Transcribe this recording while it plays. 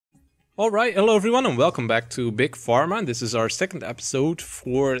Alright, hello everyone and welcome back to Big Pharma. This is our second episode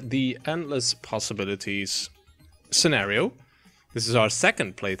for the Endless Possibilities scenario. This is our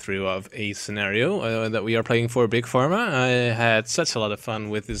second playthrough of a scenario that we are playing for Big Pharma. I had such a lot of fun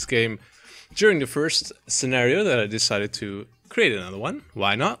with this game during the first scenario that I decided to create another one.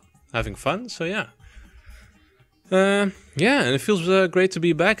 Why not? Having fun, so yeah. And it feels great to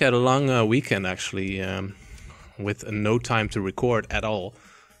be back at a long weekend actually, with no time to record at all.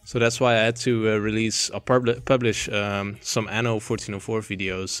 So that's why I had to publish some Anno 1404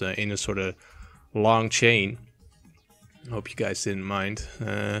 videos in a sort of long chain. I hope you guys didn't mind.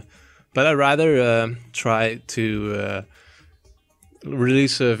 But I'd rather try to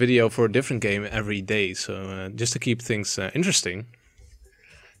release a video for a different game every day, so just to keep things interesting.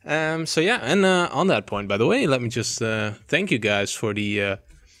 So yeah, and on that point, by the way, let me just thank you guys for the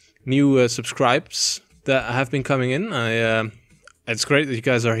new subscribes that have been coming in. It's great that you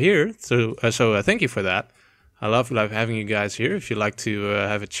guys are here, so thank you for that. I love having you guys here. If you'd like to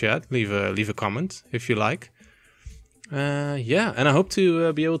have a chat, leave a comment if you like. Yeah, and I hope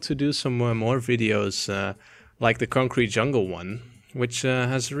to be able to do some more videos like the Concrete Jungle one, which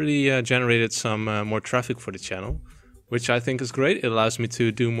has really generated some more traffic for the channel, which I think is great. It allows me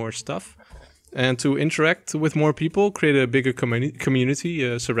to do more stuff and to interact with more people, create a bigger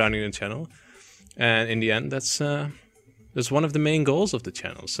community surrounding the channel. And in the end, that's one of the main goals of the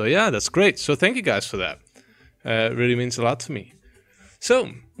channel. So yeah, that's great. So thank you guys for that. It really means a lot to me.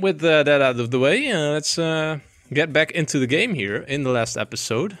 So with that out of the way, let's get back into the game here. In the last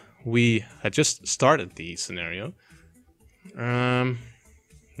episode, we had just started the scenario.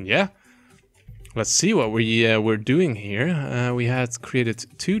 Yeah. Let's see what we're doing here. We had created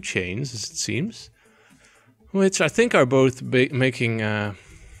two chains, as it seems, which I think are both making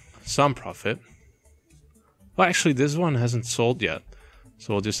some profit. Well, actually, this one hasn't sold yet,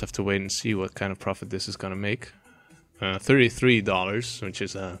 so we'll just have to wait and see what kind of profit this is gonna make. $33, which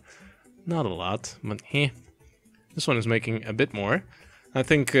is not a lot, but this one is making a bit more. I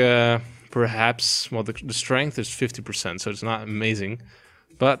think perhaps, well, the strength is 50%, so it's not amazing,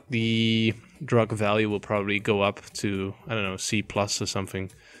 but the drug value will probably go up to, I don't know, C+ or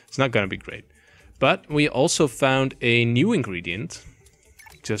something. It's not gonna be great. But we also found a new ingredient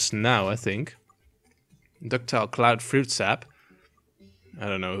just now, I think. Ductile Cloud Fruit Sap. I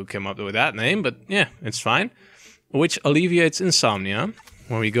don't know who came up with that name, but yeah, it's fine. Which alleviates insomnia.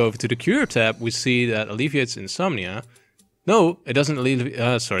 When we go over to the Cure tab, we see that alleviates insomnia. No, it doesn't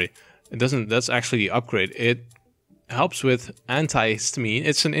alleviate, sorry. It doesn't, that's actually the upgrade. It helps with antihistamine.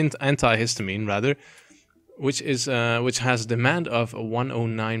 It's an antihistamine, rather, which has a demand of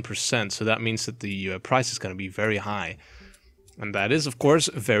 109%. So that means that the price is going to be very high. And that is, of course,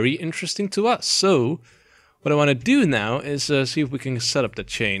 very interesting to us. So what I want to do now is see if we can set up the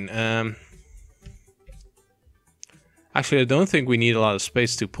chain. Actually, I don't think we need a lot of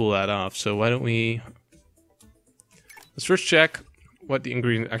space to pull that off. So why don't we... Let's first check what the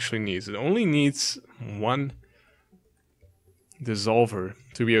ingredient actually needs. It only needs one dissolver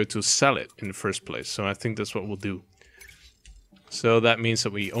to be able to sell it in the first place. So I think that's what we'll do. So that means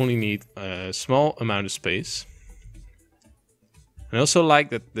that we only need a small amount of space. I also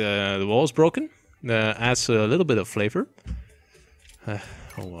like that the wall is broken. Adds a little bit of flavor. Oh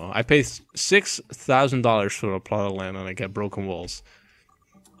well, I paid $6,000 for a plot of land and I get broken walls.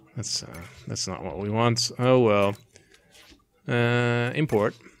 That's not what we want. Oh well.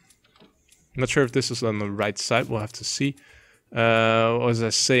 Import. I'm not sure if this is on the right side. We'll have to see. What was I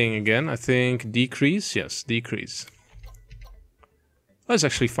saying again? I think decrease. Yes, decrease. That's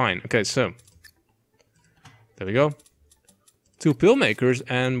actually fine. Okay, so there we go. 2 pill makers,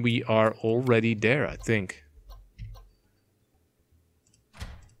 and we are already there, I think.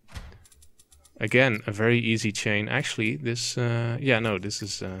 Again, a very easy chain. Actually, this, yeah, no, this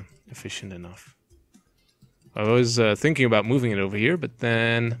is efficient enough. I was thinking about moving it over here, but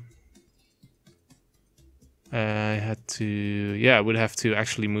then I had to, yeah, I would have to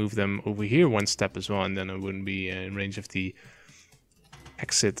actually move them over here one step as well, and then I wouldn't be in range of the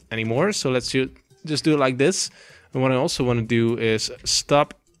exit anymore. So let's just do it like this. And what I also want to do is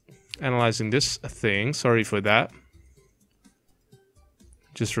stop analyzing this thing. Sorry for that.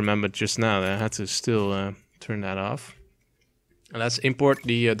 Just remembered just now that I had to still turn that off. And let's import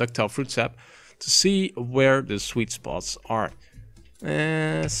the ductile fruit sap to see where the sweet spots are.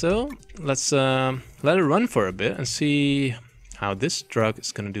 So let's let it run for a bit and see how this drug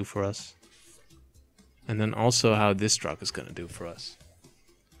is going to do for us. And then also how this drug is going to do for us.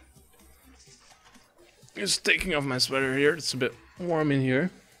 Just taking off my sweater here. It's a bit warm in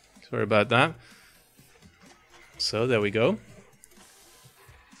here. Sorry about that. So there we go.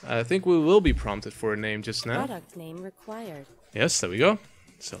 I think we will be prompted for a name just now. Product name required. Yes, there we go.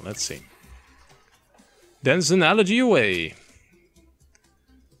 So let's see. Denizen allergy away.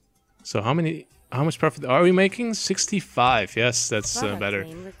 So how much profit are we making? 65. Yes, that's better.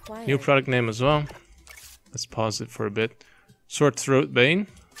 New product name as well. Let's pause it for a bit. Sore throat bane.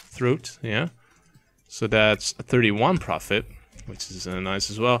 Throat, yeah. So that's a 31 profit, which is nice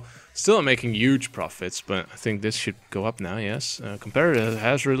as well. Still not making huge profits, but I think this should go up now, yes. Competitor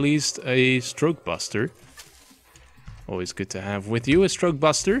has released a stroke buster. Always good to have with you, a stroke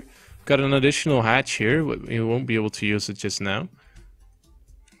buster. Got an additional hatch here, but we won't be able to use it just now.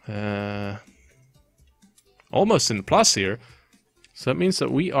 Almost in the plus here. So that means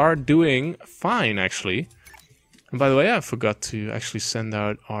that we are doing fine, actually. And by the way, I forgot to actually send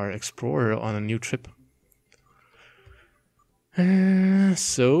out our explorer on a new trip. I'm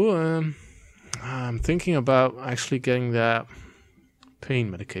thinking about actually getting that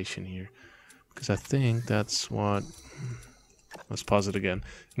pain medication here, because I think that's what... Let's pause it again.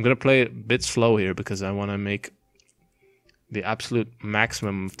 I'm gonna play it a bit slow here because I want to make the absolute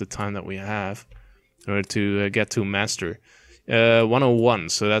maximum of the time that we have in order to get to master. 101,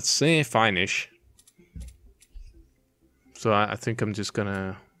 so that's fine-ish. So I think I'm just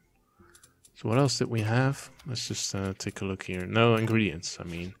gonna... So what else did we have? Let's just take a look here. No ingredients, I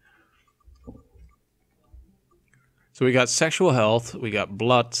mean. So we got sexual health, we got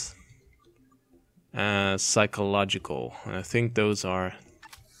blood, psychological. And I think those are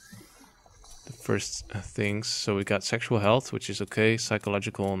the first things. So we got sexual health, which is okay.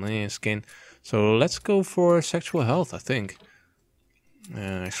 Psychological and skin. So let's go for sexual health, I think. I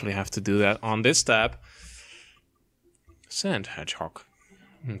actually have to do that on this tab. Sand hedgehog.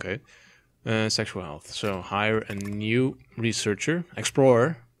 Okay. Sexual health. So hire a new researcher,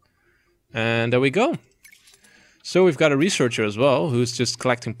 explorer. And there we go. So we've got a researcher as well, who's just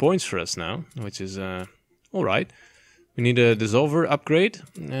collecting points for us now, which is alright. We need a dissolver upgrade,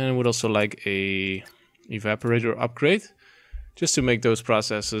 and would also like a evaporator upgrade, just to make those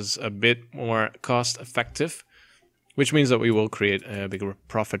processes a bit more cost effective, which means that we will create a bigger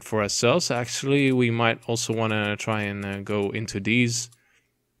profit for ourselves. Actually, we might also want to try and go into these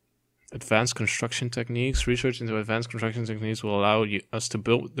advanced construction techniques. Research into advanced construction techniques will allow us to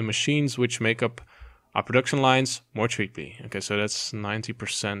build the machines which make up our production lines more cheaply. Okay, so that's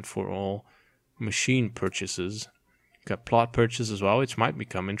 90% for all machine purchases. Got plot purchase as well, which might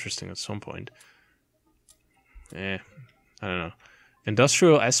become interesting at some point. I don't know.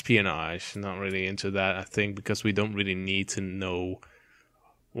 Industrial espionage, not really into that, I think, because we don't really need to know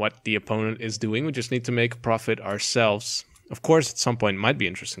what the opponent is doing. We just need to make a profit ourselves. Of course, at some point it might be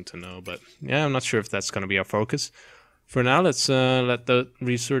interesting to know, but yeah, I'm not sure if that's going to be our focus. For now, let's let the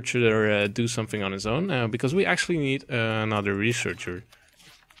researcher do something on his own, because we actually need another researcher.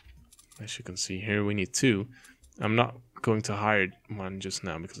 As you can see here, we need two. I'm not going to hire one just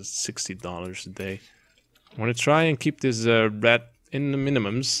now because it's $60 a day. I want to try and keep this rat in the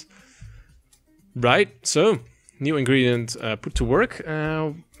minimums. Right, so new ingredient put to work.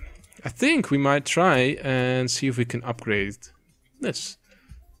 I think we might try and see if we can upgrade this.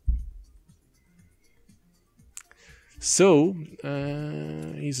 So,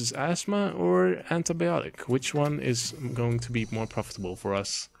 uses asthma or antibiotic? Which one is going to be more profitable for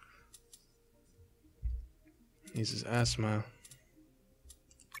us? Uses asthma.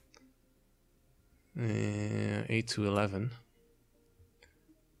 8 to 11.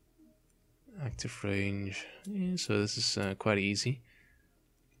 Active range. Yeah, so this is quite easy.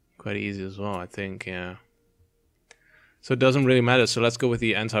 Quite easy as well, I think, yeah. So it doesn't really matter. So let's go with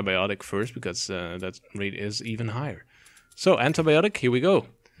the antibiotic first, because that rate is even higher. So antibiotic, here we go.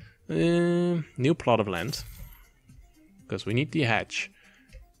 New plot of land, because we need the hatch.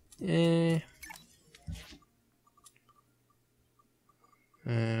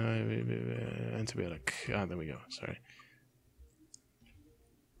 Antibiotic. Ah, there we go. Sorry.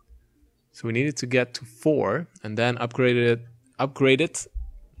 So we needed to get to 4 and then upgrade it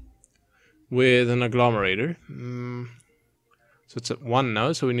with an agglomerator. So it's at 1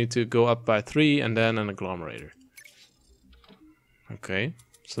 now, so we need to go up by 3 and then an agglomerator. Okay,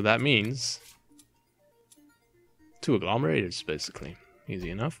 so that means 2 agglomerators, basically. Easy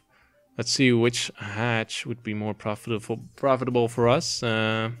enough. Let's see which hatch would be more profitable for us.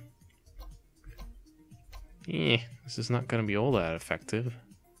 This is not going to be all that effective.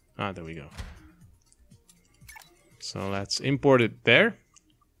 Ah, there we go. So let's import it there.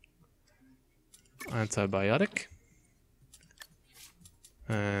 Antibiotic.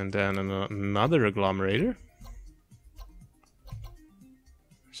 And then another agglomerator.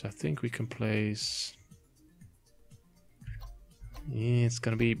 So I think we can place Yeah, it's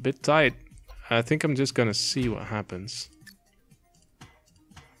gonna be a bit tight. I think I'm just gonna see what happens.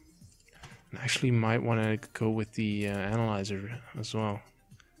 And actually might want to go with the analyzer as well.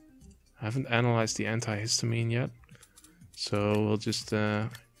 I haven't analyzed the antihistamine yet. So we'll just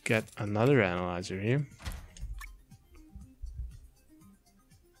get another analyzer here.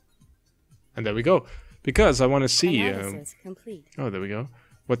 And there we go. Because I want to see... oh, there we go.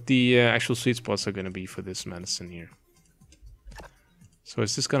 What the actual sweet spots are going to be for this medicine here. So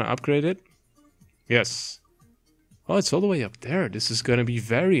is this going to upgrade it? Yes. Oh, it's all the way up there. This is going to be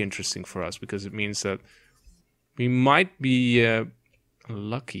very interesting for us because it means that we might be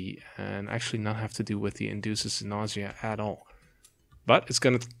lucky and actually not have to do with the induces nausea at all. But it's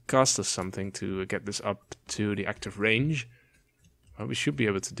going to cost us something to get this up to the active range. But we should be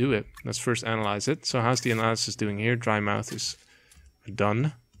able to do it. Let's first analyze it. So how's the analysis doing here? Dry mouth is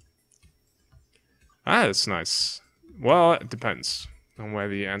done. Ah, that's nice. Well, it depends on where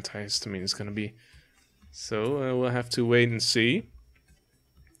the antihistamine is going to be. So we'll have to wait and see.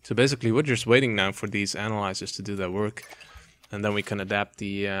 So basically we're just waiting now for these analyzers to do their work. And then we can adapt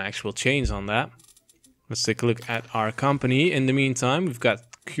the actual chains on that. Let's take a look at our company. In the meantime, we've got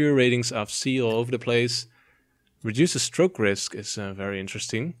cure ratings of C all over the place. Reduces stroke risk is very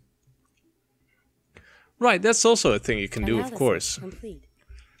interesting. Right, that's also a thing you can do, of course.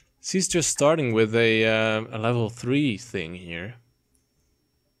 She's just starting with a level 3 thing here.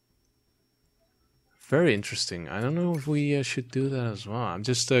 Very interesting. I don't know if we should do that as well. I'm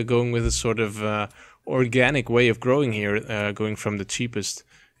just going with a sort of organic way of growing here, going from the cheapest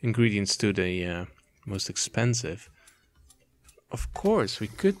ingredients to the most expensive. Of course, we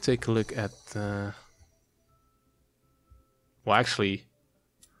could take a look at... well, actually,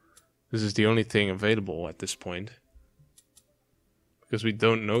 this is the only thing available at this point. Because we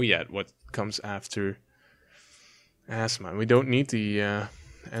don't know yet what comes after asthma. We don't need the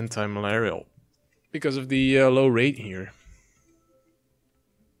anti-malarial because of the low rate here.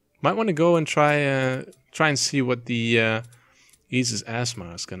 Might want to go and try and see what the eases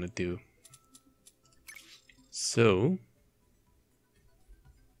asthma is gonna do. So,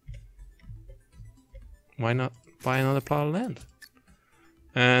 why not buy another plot of land?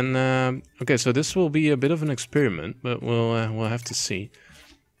 And okay, so this will be a bit of an experiment, but we'll have to see.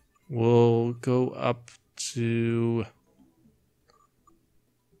 We'll go up to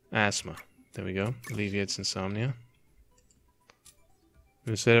asthma. There we go. Alleviates insomnia.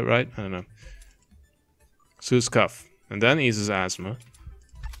 Did I say that right? I don't know. Soothes cough. And then eases asthma.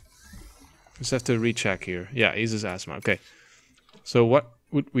 Just have to recheck here. Yeah, eases asthma. Okay. So what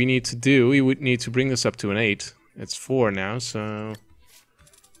would we need to do? We would need to bring this up to an 8. It's 4 now, so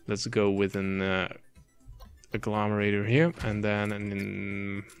let's go with an agglomerator here, and then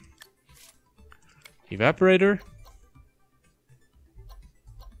an evaporator.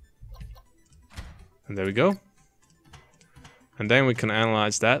 And there we go. And then we can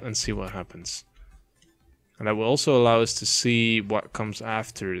analyze that and see what happens. And that will also allow us to see what comes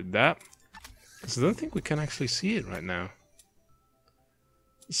after that. Because I don't think we can actually see it right now.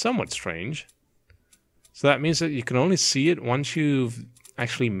 It's somewhat strange. So that means that you can only see it once you've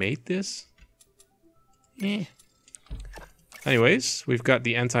actually made this. Eh. Anyways, we've got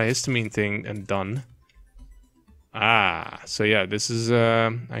the antihistamine thing and done. Ah, so yeah, this is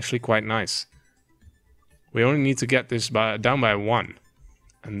actually quite nice. We only need to get this down by 1.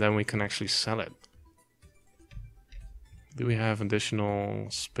 And then we can actually sell it. Do we have additional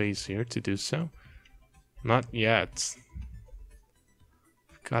space here to do so? Not yet.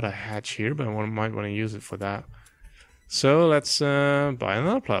 Got a hatch here, but I might want to use it for that. So let's buy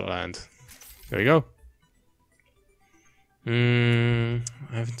another plot of land. There we go. I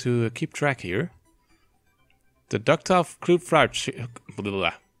have to keep track here. The ductile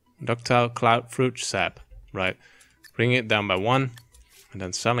cloud fruit sap. Right. Bring it down by 1 and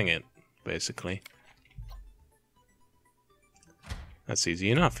then selling it, basically. That's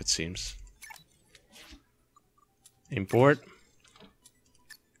easy enough, it seems. Import.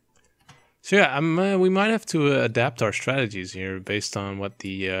 So yeah, we might have to adapt our strategies here based on what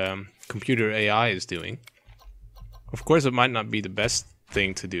the computer AI is doing. Of course, it might not be the best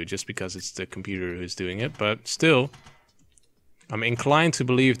thing to do just because it's the computer who's doing it, but still, I'm inclined to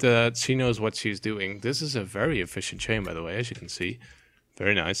believe that she knows what she's doing. This is a very efficient chain, by the way, as you can see.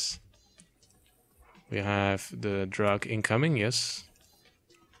 Very nice. We have the drug incoming, yes.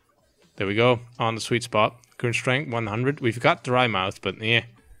 There we go, on the sweet spot. Current strength, 100. We've got dry mouth, but yeah.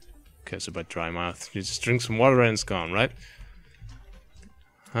 Who cares about dry mouth? You just drink some water and it's gone, right?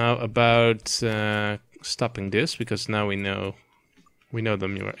 How about stopping this? Because now we know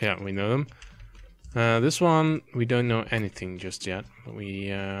them. Yeah, we know them. This one, we don't know anything just yet, but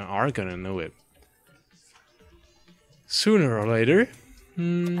we are gonna know it sooner or later.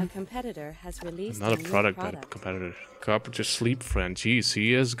 A competitor has released Another a new product by the competitor. Cooperative Sleep Friend. Jeez,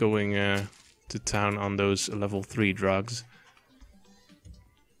 he is going to town on those level 3 drugs.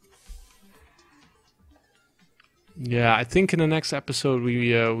 Yeah, I think in the next episode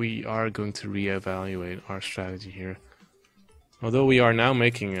we are going to reevaluate our strategy here. Although we are now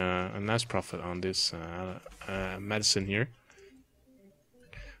making a nice profit on this medicine here.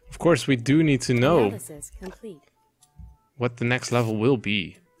 Of course, we do need to know what the next level will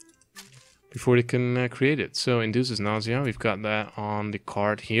be before they can create it. So, induces nausea. We've got that on the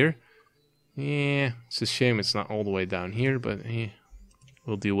card here. Yeah, it's a shame it's not all the way down here, but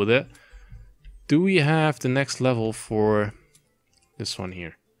we'll deal with it. Do we have the next level for this one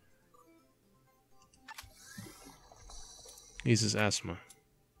here? Eases asthma.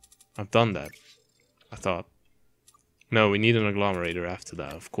 I've done that, I thought. No, we need an agglomerator after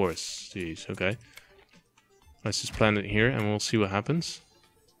that, of course. Jeez, okay. Let's just plant it here and we'll see what happens.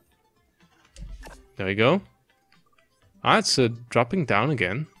 There we go. Ah, it's dropping down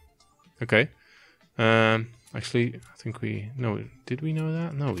again. Okay. Actually, I think we... No, did we know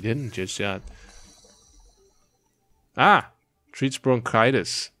that? No, we didn't just yet. Ah! Treats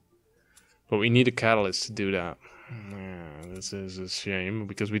bronchitis. But we need a catalyst to do that. Yeah, this is a shame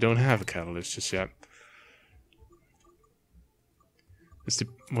because we don't have a catalyst just yet. It's the...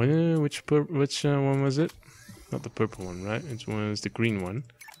 Which one was it? Not the purple one, right? It was the green one.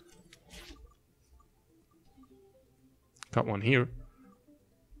 Got one here.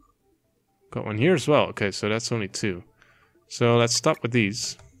 Got one here as well. Okay, so that's only 2. So let's start with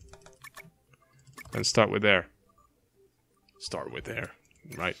these. And start with there. Start with there.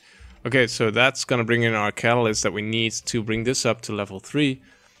 Right. Okay, so that's gonna bring in our catalyst that we need to bring this up to level 3.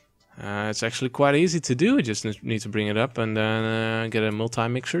 It's actually quite easy to do. We just need to bring it up and then get a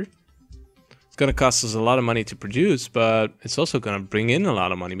multi-mixer. It's gonna cost us a lot of money to produce, but it's also gonna bring in a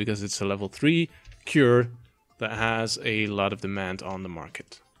lot of money because it's a level 3 cure that has a lot of demand on the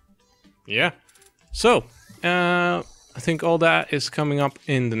market. Yeah. So, I think all that is coming up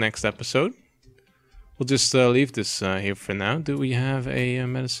in the next episode. We'll just leave this here for now. Do we have a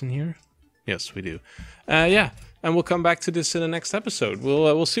medicine here? Yes, we do. Yeah, and we'll come back to this in the next episode.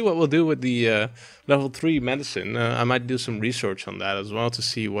 We'll see what we'll do with the level 3 medicine. I might do some research on that as well to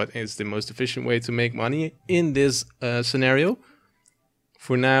see what is the most efficient way to make money in this scenario.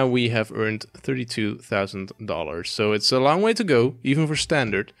 For now, we have earned $32,000. So it's a long way to go, even for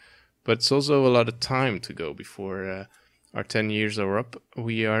standard. But it's also a lot of time to go before our 10 years are up.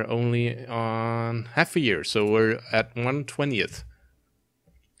 We are only on half a year, so we're at 1/20th,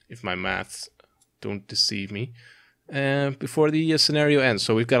 if my maths don't deceive me, before the scenario ends.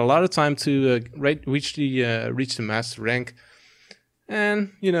 So we've got a lot of time to reach the master rank,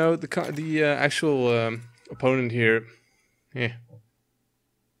 and you know the actual opponent here, yeah.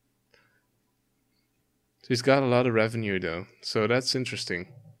 So he's got a lot of revenue though, so that's interesting.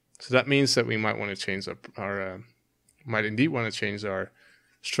 So that means that we might want to change our might indeed want to change our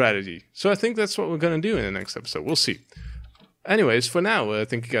strategy. So I think that's what we're going to do in the next episode. We'll see. Anyways, for now,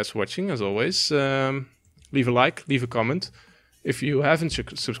 thank you guys for watching, as always. Leave a like, leave a comment. If you haven't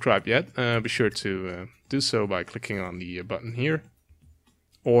subscribed yet, be sure to do so by clicking on the button here.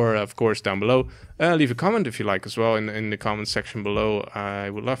 Or, of course, down below. Leave a comment if you like as well in the comment section below. I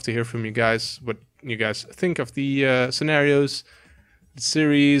would love to hear from you guys, what you guys think of the scenarios, the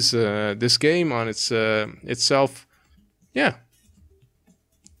series, this game on itself. Yeah.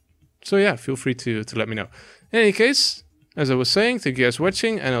 So yeah, feel free to let me know. In any case, as I was saying, thank you guys for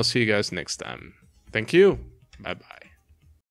watching, and I'll see you guys next time. Thank you. Bye bye.